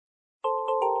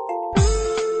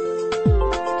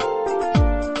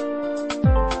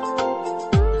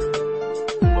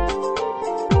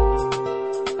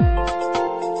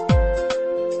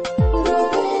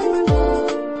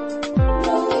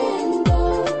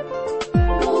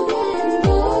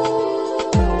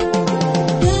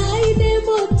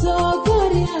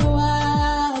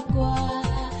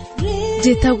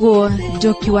Njĩtagwo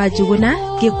Njoki wa Njuguna,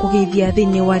 ngĩkũgeithia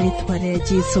thĩinĩ wa rĩĩtwa rĩa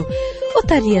Jesũ.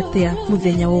 Ũtariĩ atĩa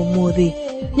mũthenya wa ũmũthĩ?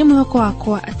 Nĩ mwĩhoko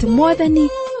wakwa atĩ Mwathani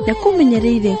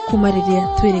nĩakũmenyereire kuma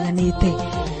rĩrĩa twĩrĩganĩte.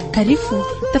 Karibu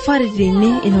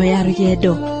tabarĩra-inĩ ĩno ya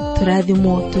rũgendo,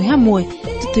 tũrathimwo twĩ hamwe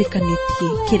tũtuĩkanĩtie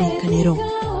kĩrĩkanĩro.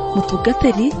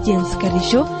 Mũtungatĩri James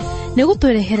Karisho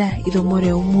nĩgũtũrehera ithomo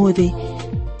rĩa ũmũthĩ.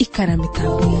 Ikara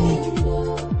mĩtambo-inĩ.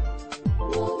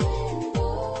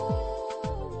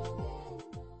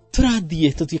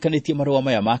 Turathiĩ tũtuĩkanĩtie marũa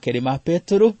maya ma kerĩ ma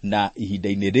Petero, na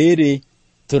ihinda-inĩ rĩrĩ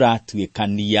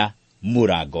turatuĩkania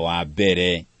mũrango wa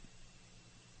mbere.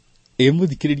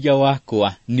 Mũthikĩrĩria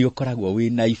wakwa nĩ ũkoragwo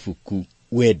wĩna ibuku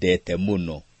wendete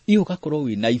mũno. Ũgakorwo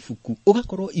wĩna ibuku,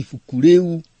 ũgakorwo ibuku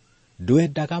rĩu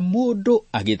ndwendaga mũndũ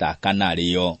agĩthaka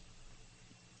narĩo.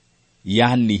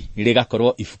 Yani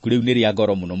rĩgakorwo ibuku rĩu nĩ rĩa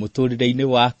goro mũno mũtũrĩre-inĩ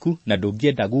waku, na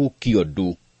ndũngĩenda gũkio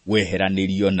ũndũ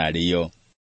weheranĩrio narĩo.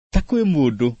 Ta kwĩ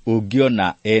mũndũ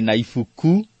ũngĩona ena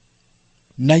ibuku,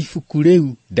 na ibuku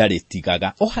rĩu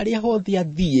ndarĩtigaga. O harĩa hothe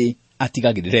athiĩ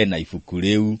atigagĩrĩra na ibuku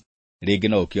rĩu. Rĩngĩ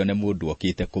no ũkĩone mũndũ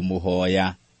okĩte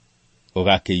kũmũhoya,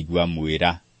 ũgakĩigua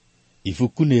mwĩra,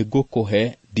 ibuku nĩ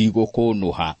ngũkũhe,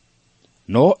 ndigũkũnũha.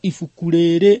 No ibuku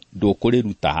rĩrĩ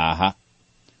ndũkũrĩruta haha.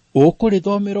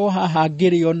 Ũkũrĩthomera haha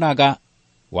ngĩrĩonaga.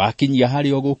 Wakinyia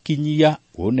harĩa ũgũkinyia,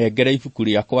 ũnengere ibuku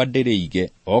rĩakwa ndĩrĩige.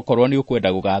 Okorwo nĩ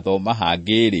ũkwenda gũgathoma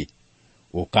hangĩrĩ,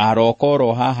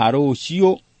 ũkarokoro haha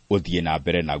rũciũ, ũthiĩ na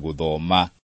mbere na gũthoma.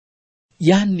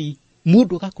 Yani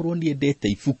mũndũ agakorwo nĩ endete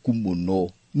ibuku mũno,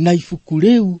 na ibuku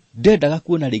rĩu ndendaga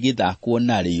kuona rĩgĩthakwo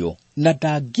narĩo, na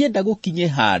ndangĩenda gũkinye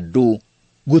handũ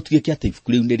gũtuĩke atĩ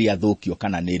ibuku rĩu nĩ rĩathũkio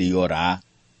kana nĩ rĩora.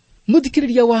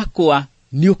 Mũthikĩrĩria wakwa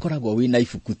nĩ ũkoragwo wĩna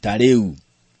ibuku ta rĩu.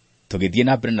 Tũgĩthiĩ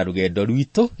na mbere na rũgendo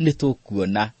rwitũ nĩ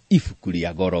tũkuona ibuku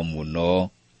rĩa goro mũno.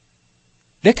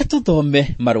 Reke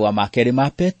tũthome marũa ma kerĩ ma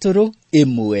Petero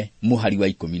 1 mũhari wa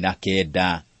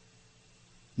 19.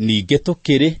 Ningĩ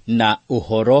tũkĩrĩ na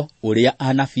ũhoro ũrĩa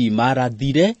anabii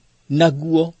marathire,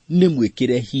 naguo nĩ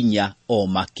mwĩkĩre hinya o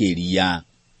makĩria.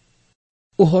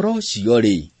 Ũhoro ũcio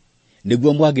rĩ,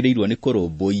 nĩguo mwagĩrĩirwo nĩ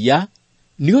kũrũmbũiya,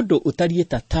 nĩ ũndũ ũtariĩ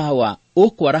ta tawa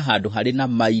ũkwara handũ harĩ na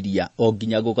mairia o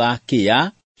nginya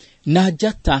gũgakĩa, na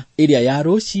njata ĩrĩa ya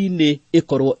rũcinĩ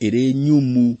ĩkorwo ĩrĩ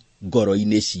nyumu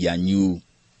ngoro-inĩ cianyu.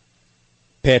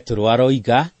 Petero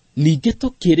aroiga, ningĩ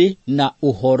tũkĩrĩ na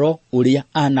ũhoro ũrĩa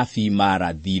anabii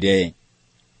marathire.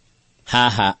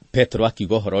 Haha Petero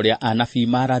akiuga ũhoro ũrĩa anabii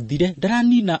marathire,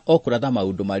 ndaranina o kũratha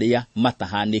maũndũ marĩa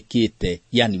matahanĩkĩte,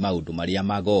 yani maũndũ marĩa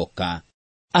magoka.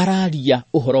 Araria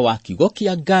ũhoro wa kiugo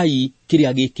kĩa Ngai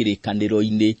kĩrĩa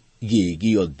gĩkĩrĩkanĩro-inĩ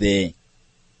gĩgĩothe.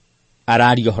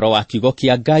 Araria ũhoro wa kiugo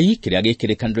kĩa Ngai kĩrĩa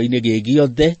gĩkĩrĩkanĩro-inĩ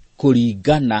gĩgĩothe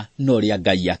kũringana na ũrĩa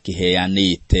Ngai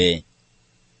akĩheanĩte.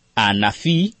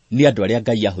 Anabii nĩ andũ arĩa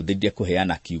Ngai ahũthĩrire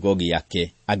kũheana kiugo gĩake.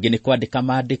 Angĩ nĩ kwandĩka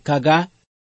mandĩkaga,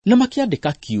 na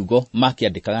makĩandĩka kiugo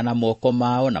makĩandĩkaga na moko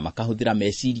mao na makahũthĩra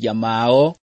meciria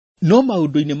mao. No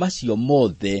maũndũ-inĩ macio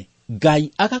mothe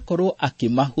Ngai agakorwo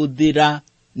akĩmahũthĩra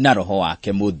na Roho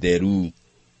wake Mũtheru.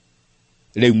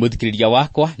 Rĩu mũthikĩrĩria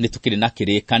wakwa nĩ tũkĩrĩ na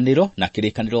kĩrĩkanĩro, na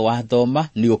kĩrĩkanĩro wathoma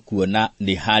nĩ ũkuona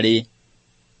nĩ harĩ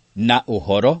na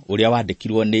ũhoro ũrĩa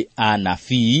wandĩkirwo nĩ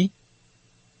anabii,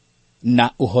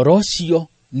 na ũhoro ũcio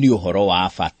nĩ ũhoro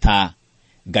wa bata.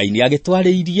 Ngai nĩ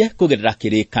agĩtwarĩirie kũgerera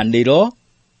kĩrĩkanĩro,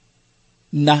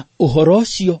 na ũhoro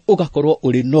ũcio ũgakorwo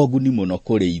ũrĩ na ũguni mũno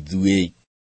kũrĩ ithuĩ.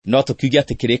 No tũkiuge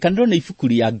atĩ kĩrĩkanĩro nĩ ibuku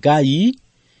rĩa Ngai,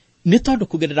 nĩ tondũ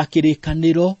kũgerera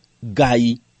kĩrĩkanĩro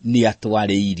Ngai nĩ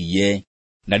atwarĩirie.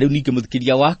 Na rĩu ningĩ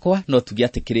mũthikĩrĩria wakwa no tuge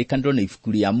atĩ kĩrĩkanĩro nĩ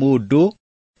ibuku rĩa mũndũ,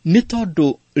 nĩ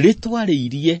tondũ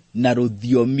rĩtwarĩirie na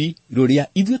rũthiomi rũrĩa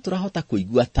ithuĩ tũrahota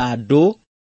kũigua ta andũ,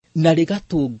 na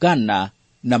rĩgatũngana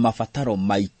na mabataro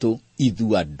maitũ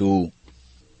ithuĩ andũ.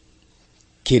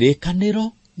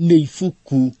 Kĩrĩkanĩro nĩ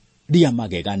ibuku rĩa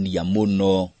magegania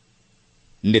mũno.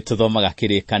 Nĩ tũthomaga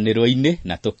kĩrĩkanĩro-inĩ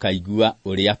na tũkaigua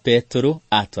ũrĩa Petero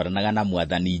atwaranaga na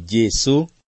Mwathani Jesũ.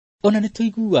 Ona nĩ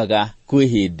tũiguaga kwĩ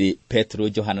hĩndĩ Petero,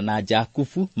 Johana na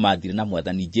Jakubu mathire na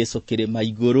Mwathani Jesũ kĩrĩma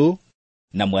igũrũ,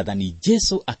 na Mwathani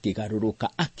Jesũ akĩgarũrũka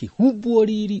akĩhumbwo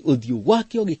riri, ũthiũ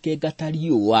wake ũgĩkenga ta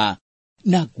riũa,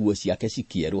 na nguo ciake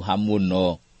cikĩerũha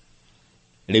mũno.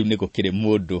 Rĩu nĩ gũkĩrĩ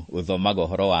mũndũ ũthomaga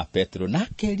ũhoro wa Petero na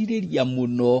akerirĩria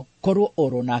mũno korwo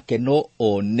oro nake no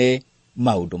one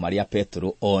maũndũ marĩa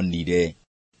Petero onire.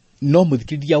 No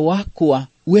mũthikĩrĩria wakwa,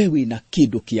 we wĩna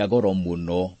kĩndũ kĩa goro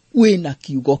mũno, wĩna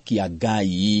kiugo kĩa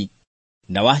Ngai,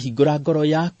 na wahingũra ngoro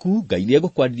yaku, Ngai nĩ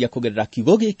egũkwarĩria kũgerera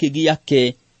kiugo gĩkĩ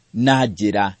gĩake na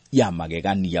njĩra ya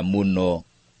magegania mũno.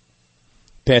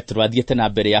 Petero athiĩte na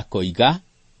mbere ya koiga,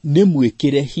 nĩ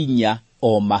mwĩkĩre hinya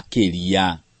o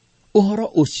makĩria. Ũhoro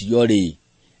ũcio rĩ,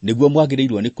 nĩguo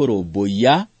mwagĩrĩirwo nĩ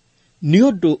kũrũmbũiya, nĩ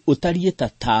ũndũ ũtariĩ ta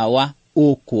tawa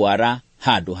ũkwara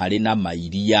handũ harĩ na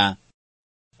mairia.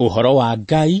 Ũhoro wa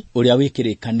Ngai ũrĩa wĩ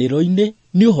kĩrĩkanĩro-inĩ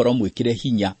nĩ ũhoro mwĩkĩre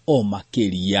hinya o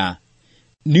makĩria.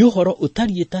 Nĩ ũhoro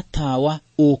ũtariĩ ta tawa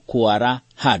ũkwara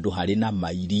handũ harĩ na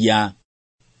mairia.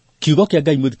 Kiugo kĩa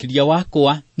Ngai mũthikĩria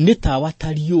wakwa nĩ tawa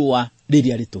ta riũa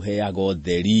rĩrĩa rĩtũheaga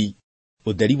ũtheri.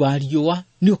 Ũtheri wa riũa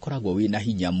nĩ ũkoragwo wĩna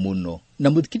hinya mũno. Na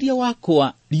mũthikĩria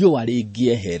wakwa, riũa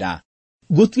rĩngĩehera,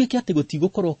 gũtuĩke atĩ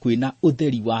gũtigũkorwo kwĩna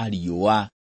ũtheri wa riũa,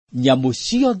 nyamũ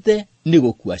ciothe nĩ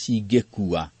gũkua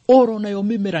cingĩkua. Oro nayo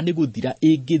mĩmera nĩ gũthira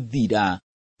ĩngĩthira,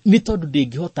 nĩ tondũ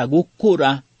ndĩngĩhota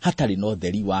gũkũra hatarĩ na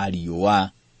ũtheri wa riũa.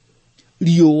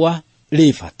 Riũa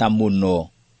rĩ bata mũno,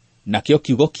 nakĩo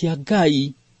kiugo kĩa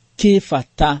Ngai kĩ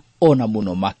bata ona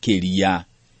mũno makĩria.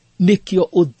 Nĩkĩo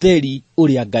ũtheri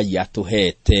ũrĩa Ngai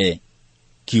atũhete.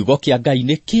 Kiugo kĩa Ngai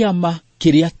nĩ kĩama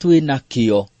kĩrĩa twĩna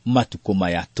kĩo matukũ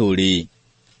maya tũrĩ.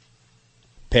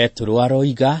 Petro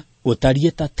aroiga,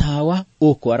 ũtariĩ ta tawa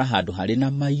ũkwara handũ harĩ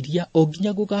na mairia o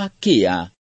nginya gũgakĩa,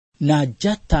 na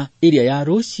njata ĩrĩa ya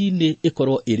rũcinĩ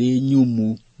ĩkorwo ĩrĩ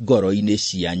nyumu ngoro-inĩ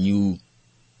cianyu.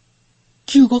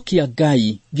 Kiugo kĩa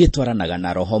Ngai gĩtwaranaga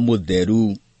na Roho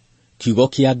Mũtheru. Kiugo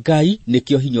kĩa Ngai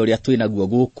nĩkĩo hinya ũrĩa twĩnaguo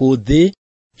gũkũ thĩ,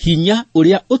 hinya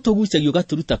ũrĩa ũtũgucagia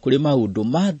ũgatũruta kũrĩ maũndũ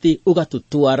ma thĩ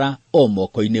ũgatũtwara o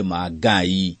moko-inĩ ma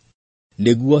Ngai.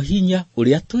 Nĩguo hinya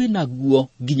ũrĩa twĩnaguo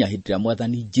nginya hĩndĩ ĩrĩa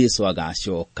Mwathani Jesũ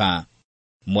agacoka.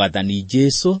 Mwathani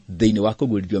Jesũ thĩinĩ wa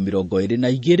Kũguũrĩrio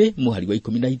 22 mũhari wa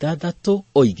 16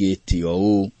 oigĩte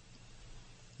ũũ: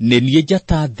 nĩ niĩ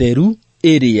njata theru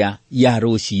ĩrĩa ya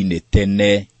rũcinĩ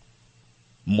tene.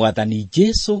 Mwathani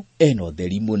Jesũ ena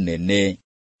ũtheri mũnene,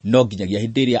 no nginyagia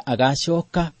hĩndĩ ĩrĩa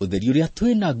agacoka, ũtheri ũrĩa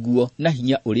twĩnaguo na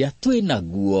hinya ũrĩa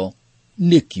twĩnaguo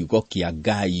nĩ kiugo kĩa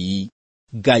Ngai.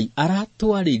 Ngai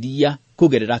aratwarĩria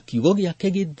kũgerera kiugo gĩake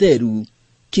gĩtheru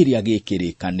kĩrĩa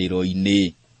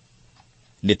gĩkĩrĩkanĩro-inĩ.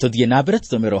 Nĩtũthiĩ na mbere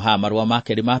tũthomero ha marũa ma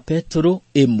kerĩ ma Petro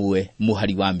 1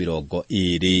 mũhari wa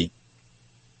 20.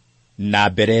 Na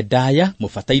mbere ndaya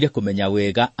mũbataire kũmenya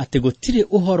wega atĩ gũtirĩ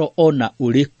ũhoro ona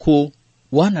ũrĩkũ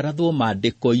wanarathwo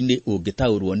maandĩko-inĩ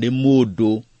ũngĩtaũrwo nĩ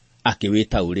mũndũ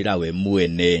akĩwĩtaũrĩra we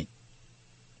mwene.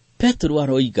 Petro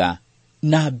aroiga,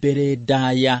 na mbere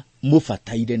ndaya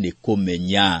mũbataire nĩ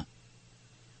kũmenya.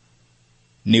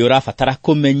 Nĩ ũrabatara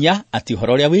kũmenya atĩ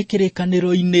ũhoro ũrĩa wĩ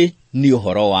kĩrĩkanĩro-inĩ nĩ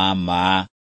ũhoro wa ma.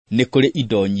 Nĩ kũrĩ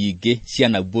indo nyingĩ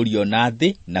cianaumbũrio na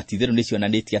thĩ, na titherũ nĩ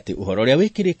cionanĩtie atĩ ũhoro ũrĩa wĩ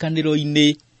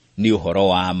kĩrĩkanĩro-inĩ nĩ ũhoro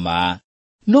wa ma.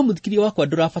 No mũthikĩria wakwa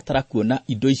ndũrabatara kuona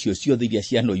indo icio ciothe iria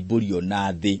cianoimbũrio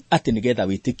na thĩ atĩ nĩgetha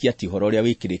wĩtĩkie atĩ ũhoro ũrĩa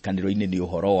wĩ kĩrĩkanĩro-inĩ nĩ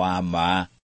ũhoro wa ma.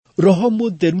 Roho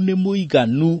Mũtheru nĩ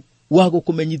mũiganu wa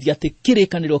gũkũmenyithia atĩ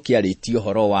kĩrĩkanĩro kĩarĩtio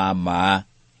ũhoro wa ma.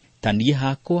 Taniĩ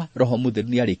hakwa, Roho Mũtheru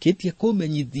nĩ arĩkĩtie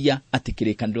kũmenyithia atĩ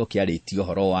kĩrĩkanĩro kĩarĩtio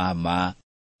ũhoro wa ma.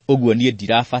 Ũguo niĩ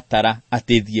ndirabatara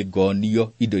atĩ thiĩ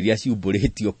ngonio indo iria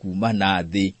ciumbũrĩtio kuuma na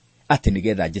thĩ atĩ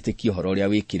nĩgetha njĩtĩkie ũhoro ũrĩa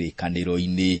wĩ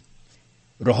kĩrĩkanĩro-inĩ.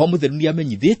 Roho Mũtheru nĩ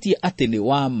amenyithĩtie atĩ nĩ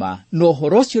wa ma, na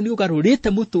ũhoro ũcio nĩ ũgarũrĩte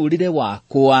mũtũũrĩre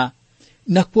wakwa,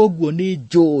 na kwoguo nĩ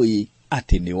njũĩ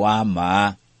atĩ nĩ wa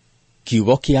ma.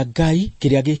 Kiugo kĩa Ngai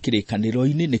kĩrĩa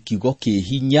gĩkĩrĩkanĩro-inĩ nĩ kiugo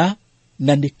kĩhinya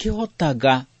na nĩ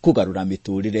kĩhotaga kũgarũra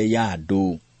mĩtũũrĩre ya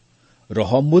andũ.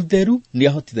 Roho Mũtheru nĩ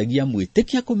ahotithagia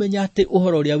mwĩtĩkia kũmenya atĩ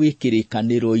ũhoro ũrĩa wĩ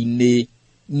kĩrĩkanĩro-inĩ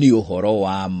nĩ ũhoro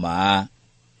wa ma.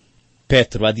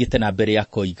 Petro athiĩte na mbere ya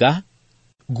koiga,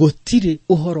 gũtirĩ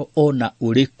ũhoro ona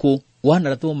ũrĩkũ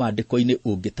wanarathwo maandĩko-inĩ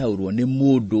ũngĩtaũrwo nĩ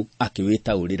mũndũ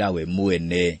akĩwĩtaũrĩra we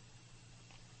mwene.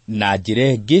 Na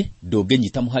njĩra ĩngĩ,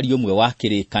 ndũngĩnyita mũhari ũmwe wa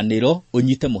kĩrĩkanĩro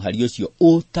ũnyite mũhari ũcio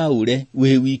ũtaũre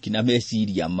wĩ wiki na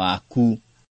meciria maku,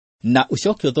 na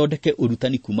ũcoke ũthondeke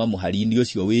ũrutani kuma mũhari-inĩ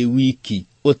ũcio wĩ wiki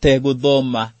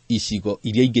ũtegũthoma icigo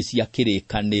iria ingĩ cia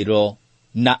kĩrĩkanĩro,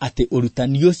 na atĩ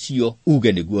ũrutani ũcio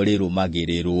uge nĩguo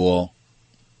rĩrũmagĩrĩrwo.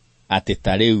 Atĩ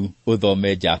ta rĩu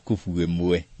ũthome Jakubu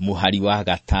 1 mũhari wa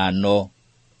 5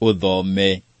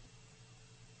 ũthome,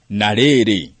 na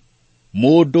rĩrĩ,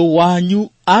 mũndũ wanyu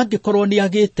angĩkorwo nĩ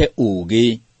agĩte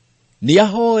ũũgĩ, nĩ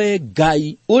ahoe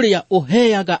Ngai ũrĩa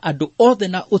ũheaga andũ othe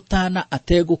na ũtana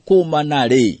ategũkũmana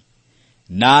rĩ,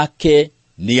 nake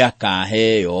nĩ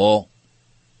akaheo.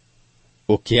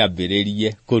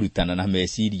 Ũkĩambĩrĩrie kũrutana na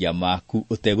meciria maku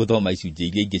ũtegũthoma icunjĩ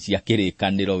iria ingĩ cia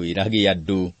kĩrĩkanĩro wĩrage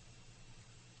andũ.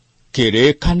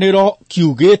 Kĩrĩkanĩro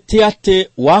kiugĩte atĩ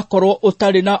wakorwo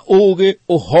ũtarĩ na ũũgĩ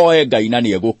ũhoe Ngai na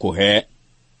nĩ egũkũhe.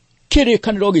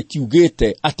 Kĩrĩkanĩro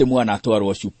gĩtiugĩte atĩ mwana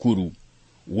atwarwo cukuru.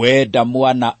 Wenda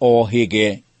mwana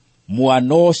ohĩge,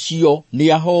 mwana ũcio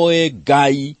nĩ ahoe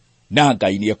Ngai na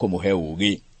Ngai nĩ ekũmũhe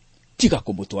ũũgĩ. Tiga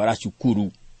kũmũtwara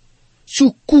cukuru.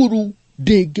 cukuru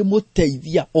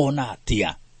ndĩngĩmũteithia ona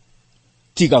atĩa.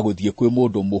 Tiga gũthiĩ kwĩ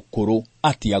mũndũ mũkũrũ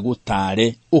atĩ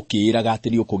agũtare ũkĩĩraga atĩ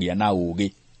nĩ ũkũgĩa na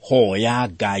ũũgĩ. Hoya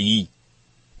Ngai.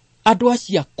 Andũ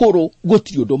acio akũrũ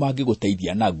gũtirĩ ũndũ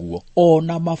mangĩgũteithia naguo,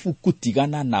 ona mabuku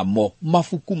tigana namo.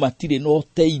 Mabuku matirĩ na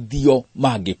ũteithio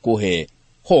mangĩkũhe.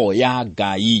 Hoya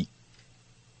Ngai.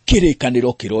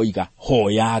 Kĩrĩkanĩro kĩroiga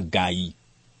hoya Ngai.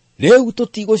 Rĩu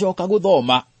tũtigũcoka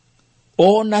gũthoma,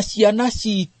 ona ciana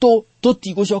citũ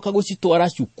tũtigũcoka gũcitwara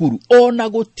cukuru, ona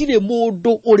gũtirĩ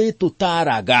mũndũ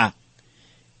ũrĩtũtaraga.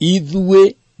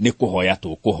 Ithuĩ nĩ kũhoya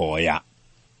tũkũhoya.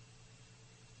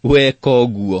 Weka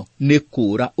ũguo nĩ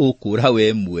kũũra ũkũũra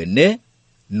we mwene,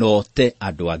 note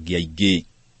andũ angĩ aingĩ.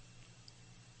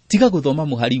 Tiga gũthoma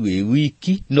mũhari wĩ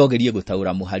wiki, no gerie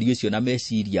gũtaũra mũhari ũcio na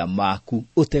meciria maku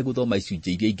ũtegũthoma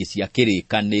icunjĩ iria ingĩ cia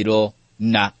kĩrĩkanĩro,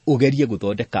 na ũgerie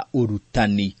gũthondeka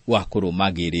ũrutani wa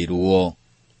kũrũmagĩrĩrwo.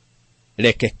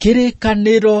 Reke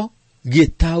kĩrĩkanĩro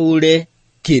gĩtaũre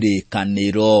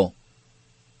kĩrĩkanĩro.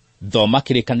 Thoma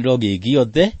kĩrĩkanĩro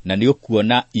gĩothe na nĩ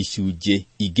ũkuona icunjĩ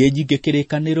ingĩ nyingĩ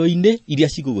kĩrĩkanĩro-inĩ iria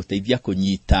cigũgũteithia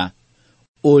kũnyita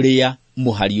ũrĩa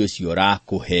mũhari ũcio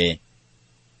ũrakũhe.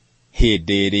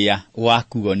 Hĩndĩ ĩrĩa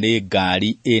wakuo nĩ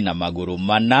ngari ĩna magũrũ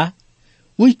mana,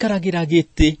 ũikaragĩra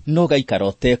gĩtĩ no gaikara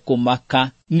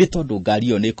ũtekũmaka, nĩ tondũ ngari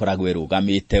ĩyo nĩ ĩkoragwo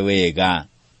ĩrũgamĩte wega.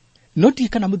 No ndiĩ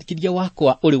kana mũthikĩria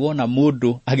wakwa ũrĩ wona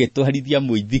mũndũ agĩtwarithia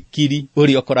mũithikiri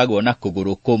ũrĩa ũkoragwo na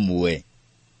kũgũrũ kũmwe.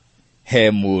 He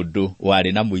mũndũ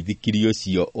warĩ na mũithikiri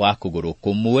ũcio wa kũgũrũ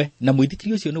kũmwe, na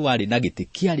mũithikiri ũcio nĩ warĩ na gĩtĩ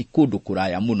kĩarĩ kũndũ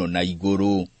kũraya mũno na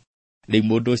igũrũ. Rĩu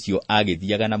mũndũ ũcio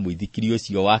agĩthiaga na mũithikiri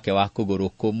ũcio wake wa kũgũrũ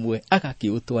kũmwe,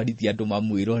 agakĩũtwarithia andũ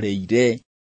mamwĩroreire,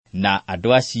 na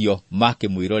andũ acio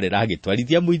makĩmwĩrorera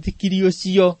agĩtwarithia mũithikiri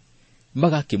ũcio,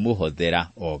 magakĩmũhothera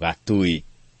o gatũĩ.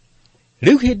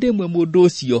 Rĩu hĩndĩ ĩmwe mũndũ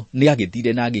ũcio nĩ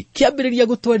agĩthire na agĩkĩambĩrĩria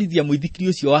gũtwarithia mũithikiri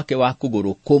ũcio wake wa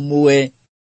kũgũrũ kũmwe,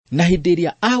 na hĩndĩ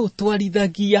ĩrĩa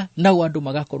aũtwarithagia nao andũ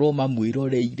magakorwo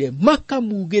mamwĩroreire,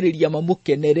 makamugĩrĩria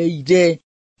mamũkenereire,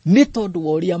 nĩ tondũ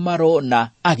wa ũrĩa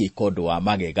marona agĩka ũndũ wa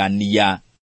magegania.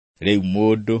 Rĩu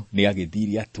mũndũ nĩ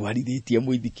agĩthire atwarithĩtie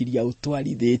mũithikiri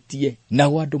aũtwarithĩtie,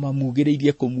 nao andũ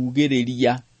mamugĩrĩirie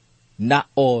kũmugĩrĩria, na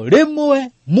o rĩmwe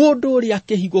mũndũ ũrĩa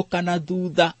akĩhigũka na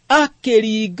thutha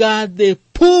akĩringa thĩ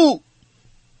pu.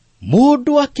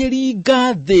 Mũndũ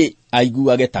akĩringa thĩ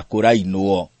aiguage ta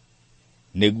kũrainwo.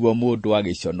 Nĩguo mũndũ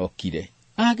agĩconokire,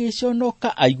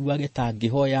 agĩconoka aiguage ta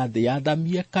angĩhoya thĩ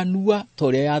yathamie kanua ta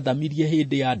ũrĩa yathamirie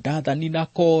hĩndĩ ya Dathani na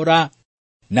Kora,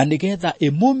 na nĩgetha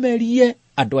ĩmũmerie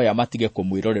andũ aya matige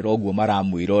kũmwĩrorera ũguo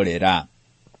maramwĩrorera.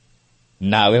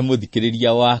 Nawe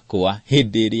mũthikĩrĩria wakwa,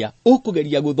 hĩndĩ ĩrĩa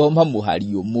ũkũgeria gũthoma mũhari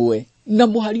ũmwe, na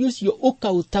mũhari ũcio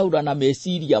ũkaũtaũra na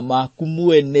meciria maku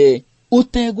mwene,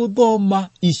 ũtegũthoma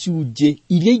icunjĩ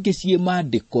iria ingĩ ciĩ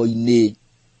maandĩko-inĩ,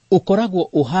 ũkoragwo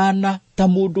ũhana ta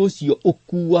mũndũ ũcio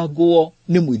ũkuagwo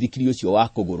nĩ mũithikiri ũcio wa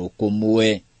kũgũrũ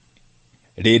kũmwe.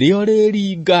 Rĩrĩa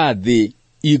ũrĩringa thĩ,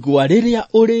 igwa rĩrĩa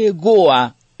ũrĩgũa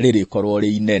rĩrĩkorwo rĩ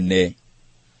inene.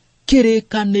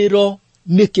 Kĩrĩkanĩro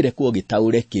nĩ kĩrekwo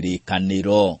gĩtaũre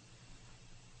kĩrĩkanĩro.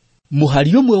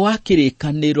 Mũhari ũmwe wa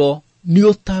kĩrĩkanĩro nĩ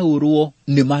ũtaũrwo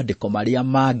nĩ maandĩko marĩa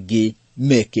mangĩ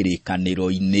me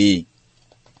kĩrĩkanĩro-inĩ.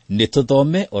 Nĩ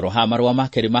tũthome oroha marũa ma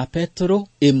kerĩ ma Petro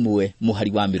 1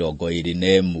 mũhari wa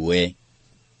 21.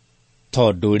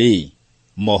 Tondũ rĩ,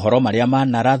 mohoro marĩa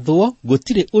manarathwo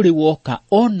gũtirĩ ũrĩ woka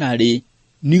ona rĩ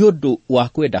nĩ ũndũ wa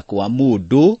kwenda kwa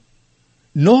mũndũ,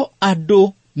 no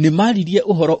andũ nĩ maririe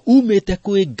ũhoro umĩte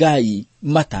kwĩ Ngai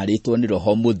matarĩtwo nĩ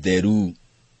Roho Mũtheru.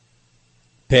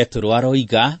 Petro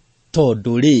aroiga,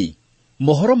 tondũ rĩ,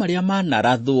 mohoro marĩa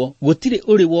manarathwo gũtirĩ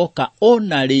ũrĩ woka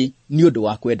ona rĩ nĩ ũndũ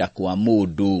wa kwenda kwa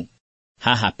mũndũ.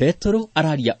 Haha Petro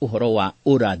araria ũhoro wa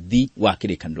ũrathi wa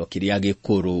kĩrĩkanĩro kĩrĩa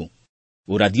gĩkũrũ.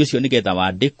 Ũrathi ũcio nĩgetha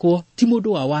wandĩkwo, ti mũndũ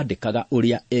wandĩkaga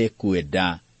ũrĩa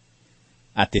ekwenda.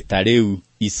 Atĩ ta rĩu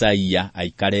Isaia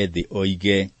aikare thĩ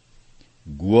oige,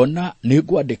 nguona nĩ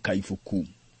ngwandĩka ibuku.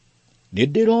 Nĩ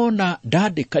ndĩrona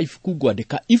ndandĩka ibuku,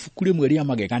 ngwandĩka ibuku rĩmwe rĩa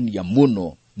magegania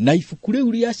mũno, na ibuku rĩu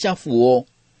rĩa cabwo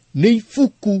nĩ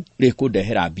ibuku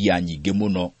rĩkũndehera mbia nyingĩ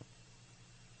mũno.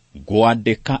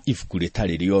 Ngwandĩka ibuku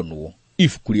rĩtarĩ rĩonwo,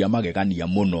 ibuku rĩa magegania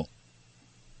mũno.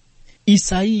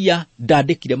 Isaia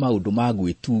ndandĩkire maũndũ ma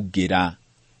gwĩtungĩra,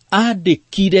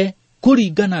 andĩkire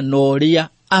kũringana na ũrĩa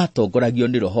atongoragio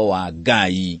nĩ Roho wa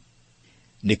Ngai.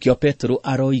 Nĩkĩo Petro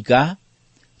aroiga,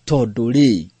 tondũ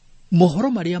rĩ, mohoro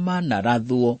marĩa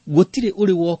manarathwo gũtirĩ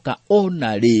ũrĩ woka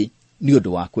ona rĩ nĩ ũndũ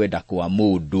wa kwenda kwa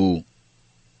mũndũ.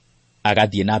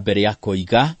 Agathiĩ na mbere ya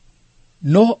koiga,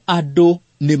 no andũ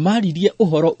nĩ maririe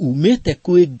ũhoro umĩte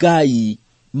kwĩ Ngai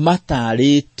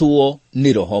matarĩtwo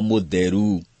nĩ Roho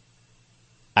Mũtheru.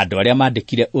 Andũ arĩa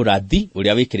mandĩkire ũrathi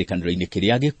ũrĩa wĩ kĩrĩkanĩro-inĩ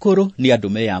kĩrĩa gĩkũrũ nĩ andũ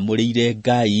meyamũrĩire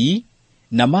Ngai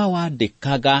na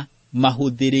mawandĩkaga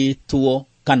mahũthĩrĩtwo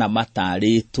kana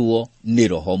matarĩtwo nĩ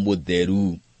Roho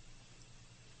Mũtheru.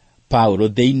 Paulo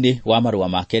thĩinĩ wa marũa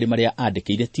ma kerĩ marĩa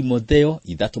andĩkĩire Timotheo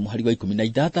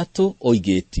 3:16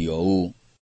 oigĩte ũũ: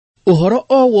 ũhoro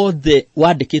o wothe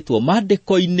wandĩkĩtwo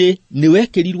maandĩko-inĩ nĩ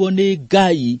wekĩrirwo nĩ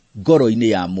Ngai ngoro-inĩ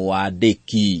ya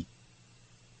mũandĩki.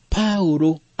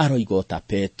 Paulo aroigota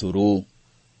Petro.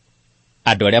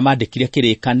 Andũ arĩa mandĩkire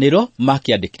kĩrĩkanĩro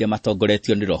makĩandĩkire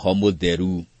matongoretio nĩ Roho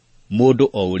Mũtheru. Mũndũ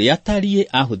o ũrĩa atariĩ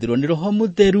ahũthĩrwo nĩ Roho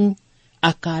Mũtheru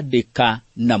akandĩka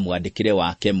na mwandĩkĩre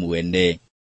wake mwene.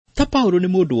 Ta Paulo nĩ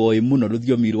mũndũ woĩ mũno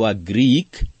rũthiomi rwa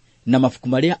Greek na mabuku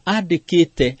marĩa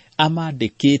andĩkĩte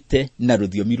amandĩkĩte na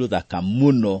rũthiomi rũthaka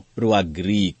mũno rwa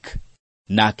Greek.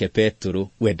 Nake Petro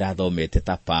we ndathomete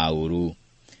ta Paulo.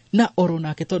 Na oro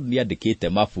nake tondũ nĩandĩkĩte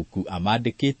mabuku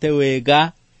amandĩkĩte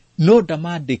wega, no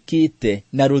ndamandĩkĩte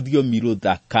na rũthiomi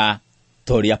rũthaka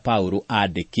torĩa Paulo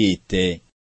andĩkĩte.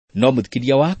 No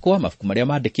mũthikĩria wakwa, mabuku marĩa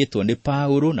mandĩkĩtwo nĩ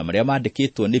Paulo na marĩa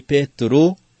mandĩkĩtwo nĩ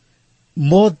Petro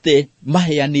mothe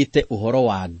maheanĩte ũhoro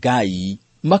wa Ngai,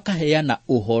 makaheana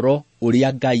ũhoro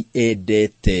ũrĩa Ngai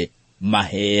endete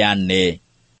maheane.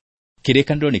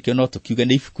 Kĩrĩkanĩro nĩkĩo no tũkiuge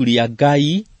nĩ ibuku rĩa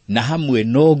Ngai, na hamwe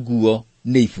noguo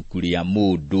nĩ ibuku rĩa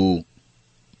mũndũ.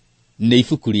 Nĩ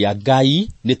ibuku rĩa Ngai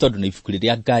nĩ tondũ nĩ ibuku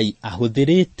rĩrĩa Ngai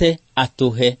ahũthĩrĩte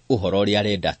atũhe ũhoro ũrĩa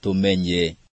arenda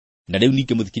tũmenye. Na rĩu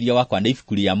ningĩ mũthikĩria wakwa, nĩ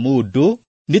ibuku rĩa mũndũ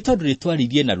nĩ tondũ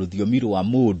rĩtwaririe na rũthiomi rwa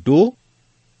mũndũ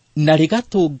na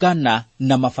rĩgatũngana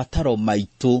na mabataro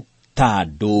maitũ ta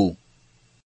andũ.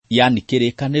 Yani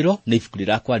kĩrĩkanĩro nĩ ibuku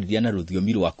rĩrakwarĩria na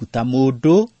rũthiomi rwaku ta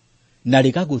mũndũ na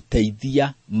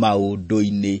rĩgagũteithia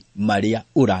maũndũ-inĩ marĩa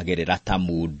ũragerera ta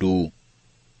mũndũ.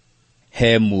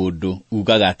 He mũndũ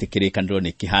ugaga atĩ kĩrĩkanĩro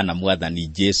nĩ kĩhana Mwathani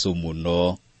Jesũ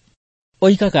mũno.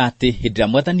 Oigaga atĩ hĩndĩ ĩrĩa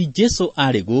Mwathani Jesũ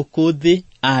arĩ gũkũ thĩ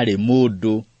arĩ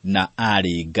mũndũ na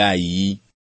arĩ Ngai.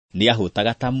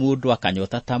 Nĩahũtaga ta mũndũ,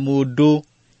 akanyota ta mũndũ,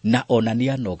 na ona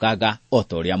nĩanogaga o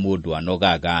ta ũrĩa mũndũ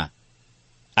anogaga.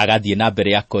 Agathiĩ na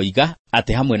mbere ya koiga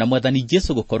atĩ hamwe na Mwathani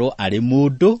Jesũ gũkorwo arĩ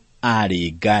mũndũ,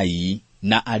 arĩ Ngai,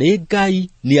 na arĩ Ngai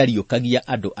nĩariũkagia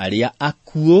andũ arĩa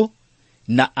akuũ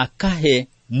na akahe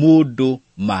mũndũ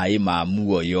maĩ ma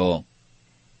muoyo.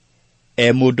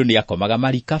 Mũndũ nĩakomaga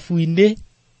marikabu-inĩ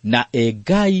na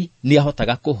Ngai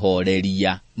nĩahotaga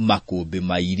kũhoreria makũmbĩ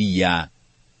ma iria.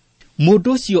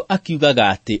 Mũndũ ũcio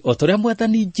akiugaga atĩ o ta ũrĩa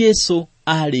Mwathani Jesũ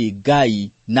arĩ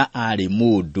Ngai na arĩ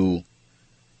mũndũ,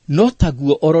 no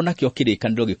taguo oro nakĩo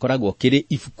kĩrĩkanĩro gĩkoragwo kĩrĩ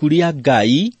ibuku rĩa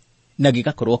Ngai na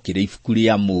gĩgakorwo kĩrĩ ibuku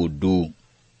rĩa mũndũ.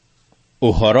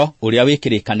 Ũhoro ũrĩa wĩ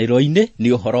kĩrĩkanĩro-inĩ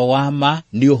nĩ ũhoro wa ma,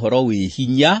 nĩ ũhoro wĩ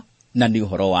hinya na nĩ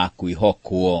ũhoro wa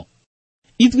kwĩhokwo.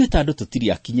 Ithuĩ ta andũ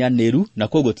tũtirĩ akinyanĩru na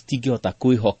koguo tũtingĩhota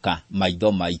kwĩhoka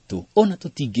maitho maitũ, ona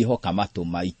tũtingĩhoka matũ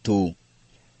maitũ.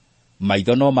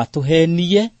 Maitho no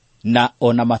matũhenie na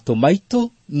ona matũ maitũ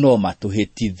no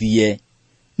matũhĩtithie.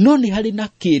 No nĩ harĩ na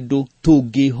kĩndũ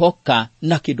tũngĩhoka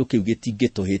na kĩndũ kĩu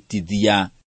gĩtingĩtũhĩtithia.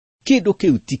 Kĩndũ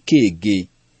kĩu ti kĩngĩ,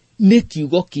 nĩ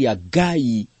kiugo kĩa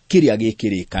Ngai kĩrĩa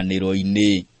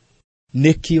gĩkĩrĩkanĩro-inĩ.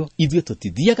 Nĩkĩo ithuĩ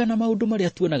tũtithiaga na maũndũ marĩa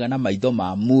tuonaga na maitho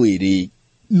ma mwĩrĩ,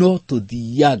 no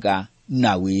tũthiaga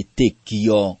na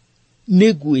wĩtĩkio.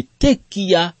 Nĩ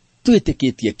gwĩtĩkia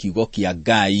twĩtĩkĩtie kiugo kĩa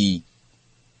Ngai.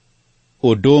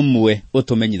 Ũndũ ũmwe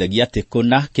ũtũmenyithagia atĩ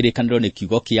kũna kĩrĩkanĩro nĩ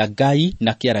kiugo kĩa Ngai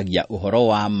na kĩaragia ũhoro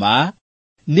wa ma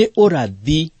nĩ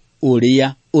ũrathi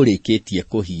ũrĩa ũrĩkĩtie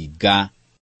kũhinga.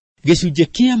 Gĩcunjĩ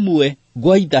kĩmwe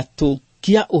gwa ithatũ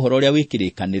kĩa ũhoro ũrĩa wĩ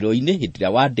kĩrĩkanĩro-inĩ hĩndĩ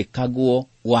ĩrĩa wandĩkagwo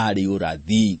warĩ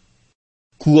ũrathi.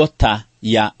 Kuota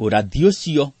ya ũrathi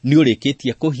ũcio nĩ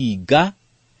ũrĩkĩtie kũhinga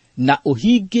na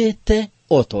ũhingĩte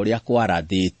o ta ũrĩa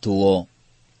kwarathĩtwo.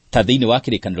 Ta thĩinĩ wa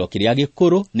kĩrĩkanĩro kĩrĩa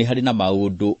gĩkũrũ nĩ harĩ na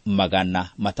maũndũ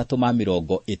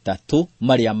 330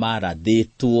 marĩa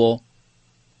marathĩtwo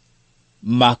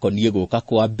makoniĩ gũka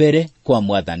kwa mbere kwa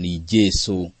Mwathani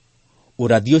Jesũ.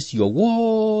 Ũrathi ũcio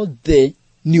wothe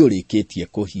nĩ ũrĩkĩtie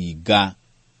kũhinga.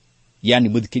 Yani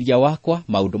mũthikĩria wakwa,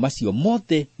 maũndũ macio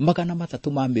mothe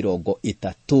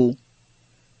 330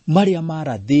 marĩa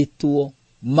marathĩtwo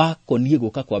makoniĩ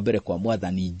gũka kwa mbere kwa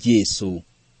Mwathani Jesũ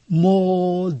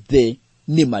mothe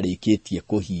nĩ marĩkĩtie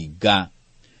kũhinga.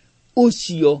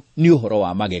 Ũcio nĩ ũhoro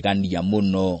wa magegania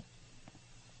mũno.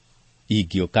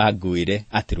 Ingĩũka ngwĩre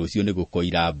atĩ rũciũ nĩ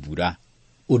gũkoira mbura,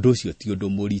 ũndũ ũcio ti ũndũ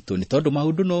mũritũ, nĩ tondũ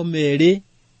maũndũ no merĩ,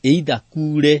 either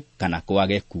kure kana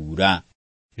kwage kura.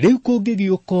 Rĩu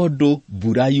kũngĩgĩũka ũndũ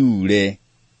mbura yure,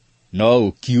 no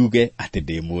ũkiuge atĩ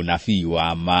ndĩ mũnabii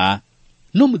wa ma.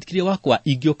 No mũthikĩria wakwa,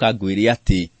 ingĩũka ngwĩre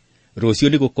atĩ rũciũ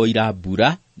nĩ gũkoira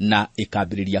mbura na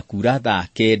ikambĩrĩria kuura thaa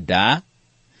 9,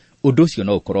 ũndũ ũcio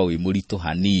no ũkorwo wĩ mũritũ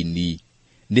hanini,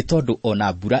 nĩ tondũ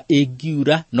ona mbura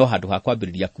ĩngiura no handũ ha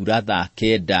kwambĩrĩria kuura thaa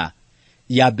 9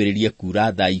 yambĩrĩrie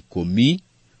kuura thaa 10,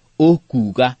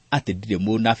 ũkuuga atĩ ndirĩ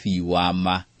mũnabii wa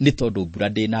ma, nĩ tondũ mbura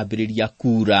ndĩnambĩrĩria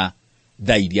kuura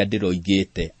thaa iria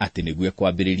ndĩroigĩte atĩ nĩguo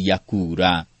kwambĩrĩria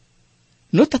kuura.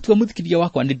 No tatua mũthikĩrĩria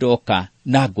wakwa nĩ ndoka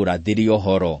na ngũrathĩre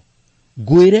ũhoro,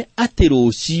 ngwĩre atĩ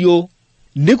rũciũ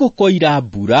nĩ gũkoira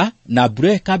mbura, na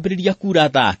mbura ĩkambĩrĩria kuura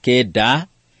thaa 9,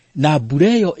 na mbura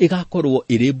ĩyo ĩgakorwo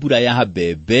ĩrĩ mbura ya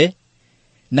mbembe,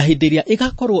 na hĩndĩ ĩrĩa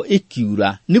ĩgakorwo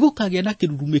ĩkiura nĩ gũkagĩa na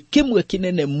kĩrurumĩ kĩmwe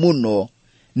kĩnene mũno,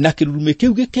 na kĩrurumĩ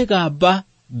kĩu gĩkĩgamba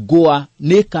ngwa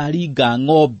nĩ karinga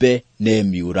ng'ombe na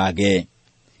ĩmĩũrage.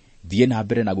 Thiĩ na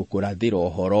mbere na gũkũrathĩra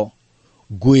ũhoro,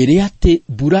 ngwĩre atĩ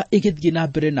mbura ĩgĩthiĩ na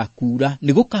mbere na kuura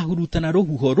nĩ gũkahurutana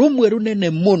rũhuho rũmwe rũnene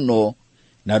mũno,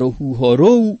 na rũhuho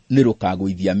rũu nĩ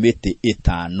rũkagũithia mĩtĩ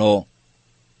 5.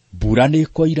 Mbura nĩ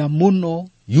ĩkoira mũno,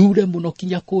 yure mũno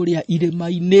kinya kũrĩa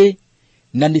irĩma-inĩ,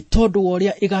 na nĩ tondũ wa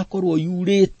ũrĩa ĩgakorwo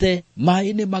yurĩte,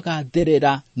 maĩ nĩ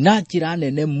magatherera na njĩra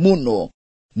nene mũno,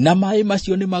 na maĩ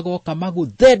macio nĩ magoka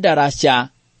magũthe ndaraca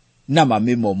na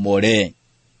mamĩmomore.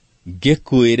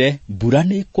 Ngĩkwĩre mbura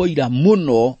nĩ ĩkoira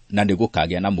mũno na nĩ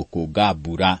gũkagĩa na mũkũnga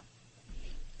mbura.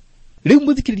 Rĩu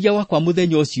mũthikĩrĩria wakwa,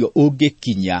 mũthenya ũcio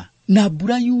ũngĩkinya na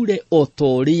mbura yure o ta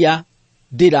ũrĩa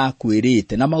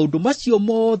ndĩrakwĩrĩte, na maũndũ macio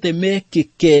mothe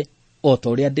mekĩke o ta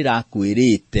ũrĩa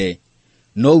ndĩrakwĩrĩte,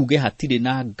 no uge hatirĩ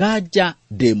na nganja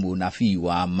ndĩ mũnabii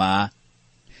wa ma.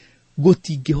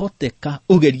 Gũtingĩhoteka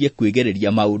ũgerie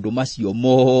kwĩgereria maũndũ macio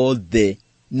mothe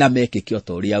na mekĩke o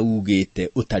ta ũrĩa ugĩte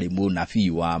ũtarĩ mũnabii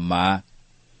wa ma.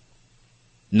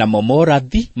 Namo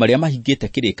morathi marĩa mahingĩte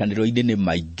kĩrĩkanĩro-inĩ nĩ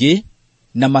maingĩ,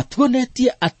 na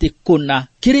matuonetie atĩ kũna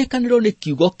kĩrĩkanĩro nĩ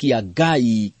kiugo kĩa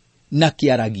Ngai na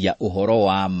kĩaragia ũhoro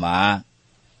wa ma.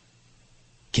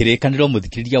 Kĩrĩkanĩro,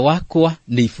 mũthikĩrĩria wakwa,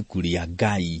 nĩ ibuku rĩa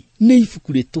Ngai, nĩ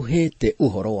ibuku rĩtũhete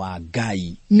ũhoro wa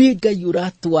Ngai, nĩ Ngai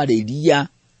ũratwarĩria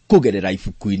kũgerera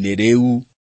ibuku-inĩ rĩu,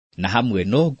 na hamwe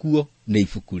noguo nĩ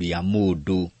ibuku rĩa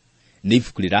mũndũ, nĩ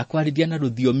ibuku rĩrakwarĩria na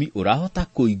rũthiomi ũrahota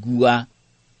kũigua,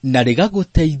 na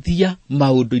rĩgagũteithia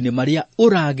maũndũ-inĩ marĩa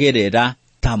ũragerera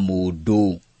ta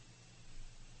mũndũ.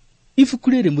 Ibuku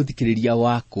rĩrĩ, mũthikĩrĩria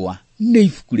wakwa, nĩ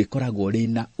ibuku rĩkoragwo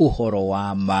rĩna ũhoro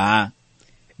wa ma,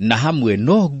 na hamwe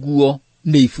noguo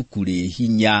nĩ ibuku rĩ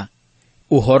hinya.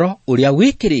 Ũhoro ũrĩa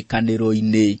wĩ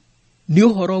kĩrĩkanĩro-inĩ nĩ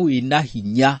ũhoro wĩna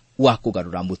hinya wa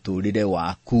kũgarũra mũtũrĩre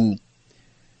waku,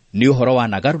 nĩ ũhoro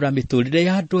wanagarũra mĩtũrĩre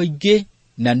ya andũ aingĩ,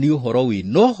 na nĩ ũhoro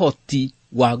wĩna ũhoti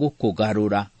wa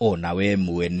gũkũgarũra ona we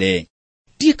mwene.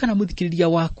 Ndiĩ kana mũthikĩrĩria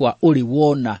wakwa ũrĩ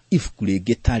wona ibuku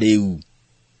rĩngĩ ta rĩu.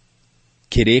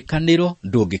 Kĩrĩkanĩro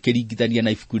ndũngĩkĩringithania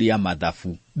na ibuku rĩa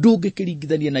mathabu,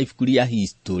 ndũngĩkĩringithania na ibuku rĩa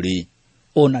history,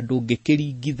 ona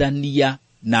ndũngĩkĩringithania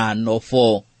na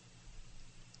nobo.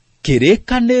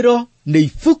 Kĩrĩkanĩro nĩ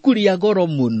ibuku rĩa goro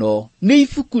mũno, nĩ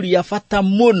ibuku rĩa bata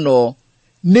mũno,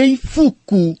 nĩ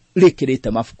ibuku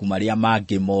rĩkĩrĩte mabuku marĩa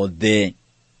mangĩ mothe.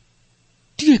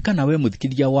 Ndiĩ kana we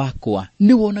mũthikĩrĩria wakwa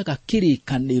nĩ wonaga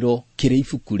kĩrĩkanĩro kĩrĩ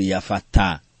ibuku rĩa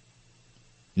bata.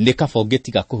 Nĩ kaba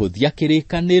ũngĩtiga kũhũthia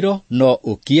kĩrĩkanĩro, no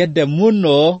ũkĩende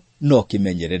mũno, no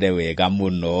kĩmenyerere wega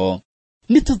mũno.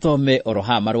 Nĩ tũthome oro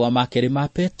ha marũa ma kerĩ ma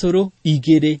Petro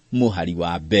 2 mũhari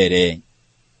wa mbere.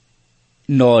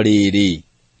 No rĩrĩ,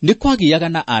 nĩ kwagĩaga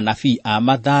na anabii a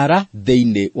mathara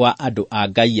thĩinĩ wa andũ a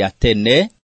Ngai a tene,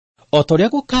 o ta ũrĩa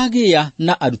gũkagĩa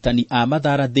na arutani a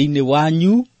mathara thĩinĩ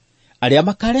wanyu, arĩa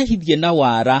makarehithie na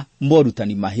wara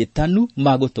morutani mahĩtanu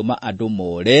ma gũtũma andũ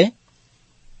more,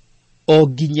 o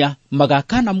nginya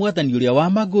magakana Mwathani ũrĩa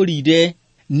wamagũrire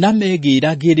na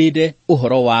megĩragĩrĩre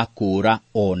ũhoro wa kũũra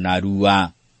o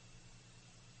narua.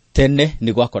 Tene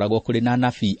nĩ gwakoragwo kũrĩ na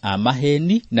anabii a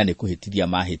maheni, na nĩ kũhĩtithia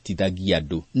mahĩtithagia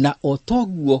andũ, na o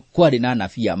toguo kwarĩ na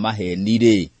anabii a maheni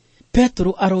rĩ,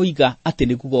 Petro aroiga atĩ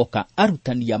nĩ gũgoka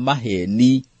arutani a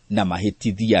maheni na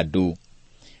mahĩtithia andũ.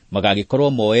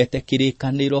 Magagĩkorwo moete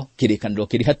kĩrĩkanĩro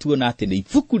kĩrĩ hatuona atĩ nĩ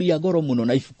ibuku rĩa goro mũno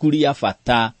na ibuku rĩa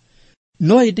bata,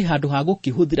 no ĩndĩ handũ ha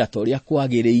gũkĩhũthĩra ta ũrĩa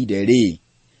kwagĩrĩire rĩ,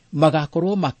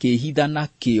 magakorwo makĩhitha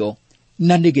nakĩo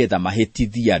na nĩgetha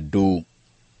mahĩtithia andũ.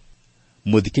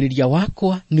 Mũthikĩrĩria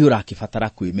wakwa nĩ ũrakĩbatara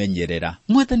kwĩmenyerera.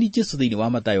 Mwathani Jesũ thĩinĩ wa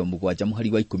Mathayo 7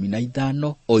 mũhari wa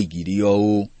 15 oigire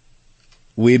ũũ: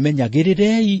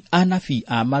 wĩmenyagĩrĩrei anabii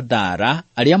a mathara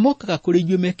arĩa mokaga kũrĩ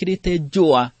inyuĩ mekĩrĩte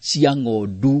njũa cia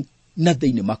ng'ondu na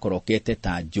thĩinĩ makorokete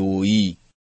ta njũi.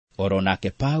 Oro nake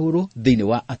Paulo thĩinĩ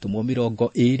wa Atũmwo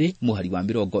 20 mũhari wa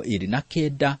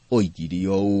 29 oigire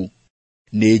ũũ: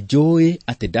 nĩ njũĩ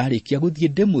atĩ ndarĩkia gũthiĩ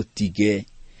ndĩmũtige,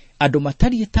 andũ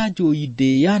matariĩ ta Joy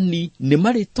Ndĩani nĩ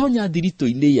marĩtonya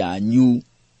thiritũ-inĩ yanyu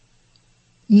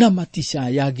na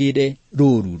maticayagĩre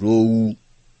rũũru rũu.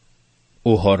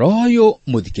 Ũhoro ũyũ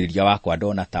mũthikĩrĩria wakwa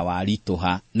ndona ta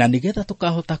waritũha, na nĩgetha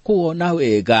tũkahota kuona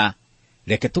wega,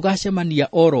 reke tũgacemania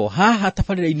oro haha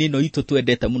tabarĩra-inĩ ĩno itũ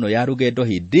twendete mũno ya Rũgendo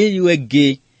hĩndĩ ĩyo ĩngĩ,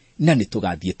 na nĩ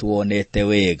tũgathiĩ tuonete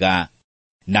wega.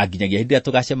 Na nginyagia hĩndĩ ĩrĩa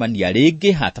tũgacemania rĩngĩ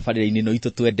ha tabarĩra-inĩ ĩno itũ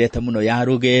twendete mũno ya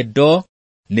Rũgendo,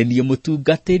 nĩ niĩ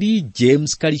mũtungatĩri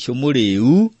James Karicho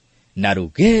Mũrĩu, na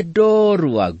rũgendo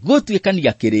rwa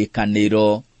gũtuĩkania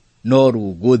kĩrĩkanĩro no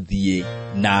rũgũthiĩ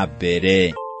na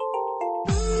mbere.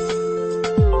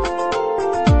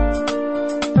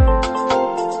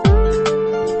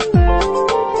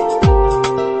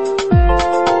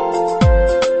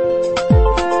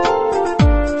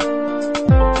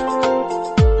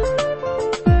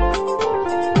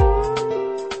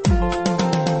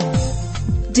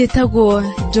 Njĩtagwo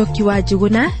Njoki wa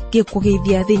Njuguna,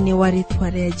 ngĩkũgeithia thĩinĩ wa rĩtwa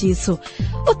rĩa Jesũ.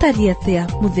 Ũtariĩ atĩa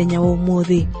mũthenya wa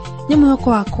ũmũthĩ? Nĩ mwĩhoko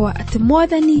wakwa atĩ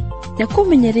Mwathani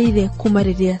nĩakũmenyereire kuma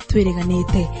rĩrĩa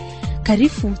twĩrĩganĩte.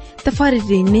 Karibu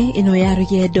tabarĩra-inĩ ĩno ya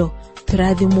Rũgendo,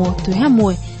 tũrathimwo twĩ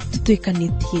hamwe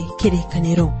tũtuĩkanĩtie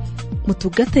kĩrĩkanĩro.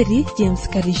 Mũtungatĩri James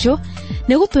Karicho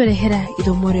nĩgũtũrehera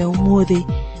ithomo rĩa ũmũthĩ.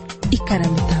 Ikara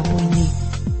mĩtambo.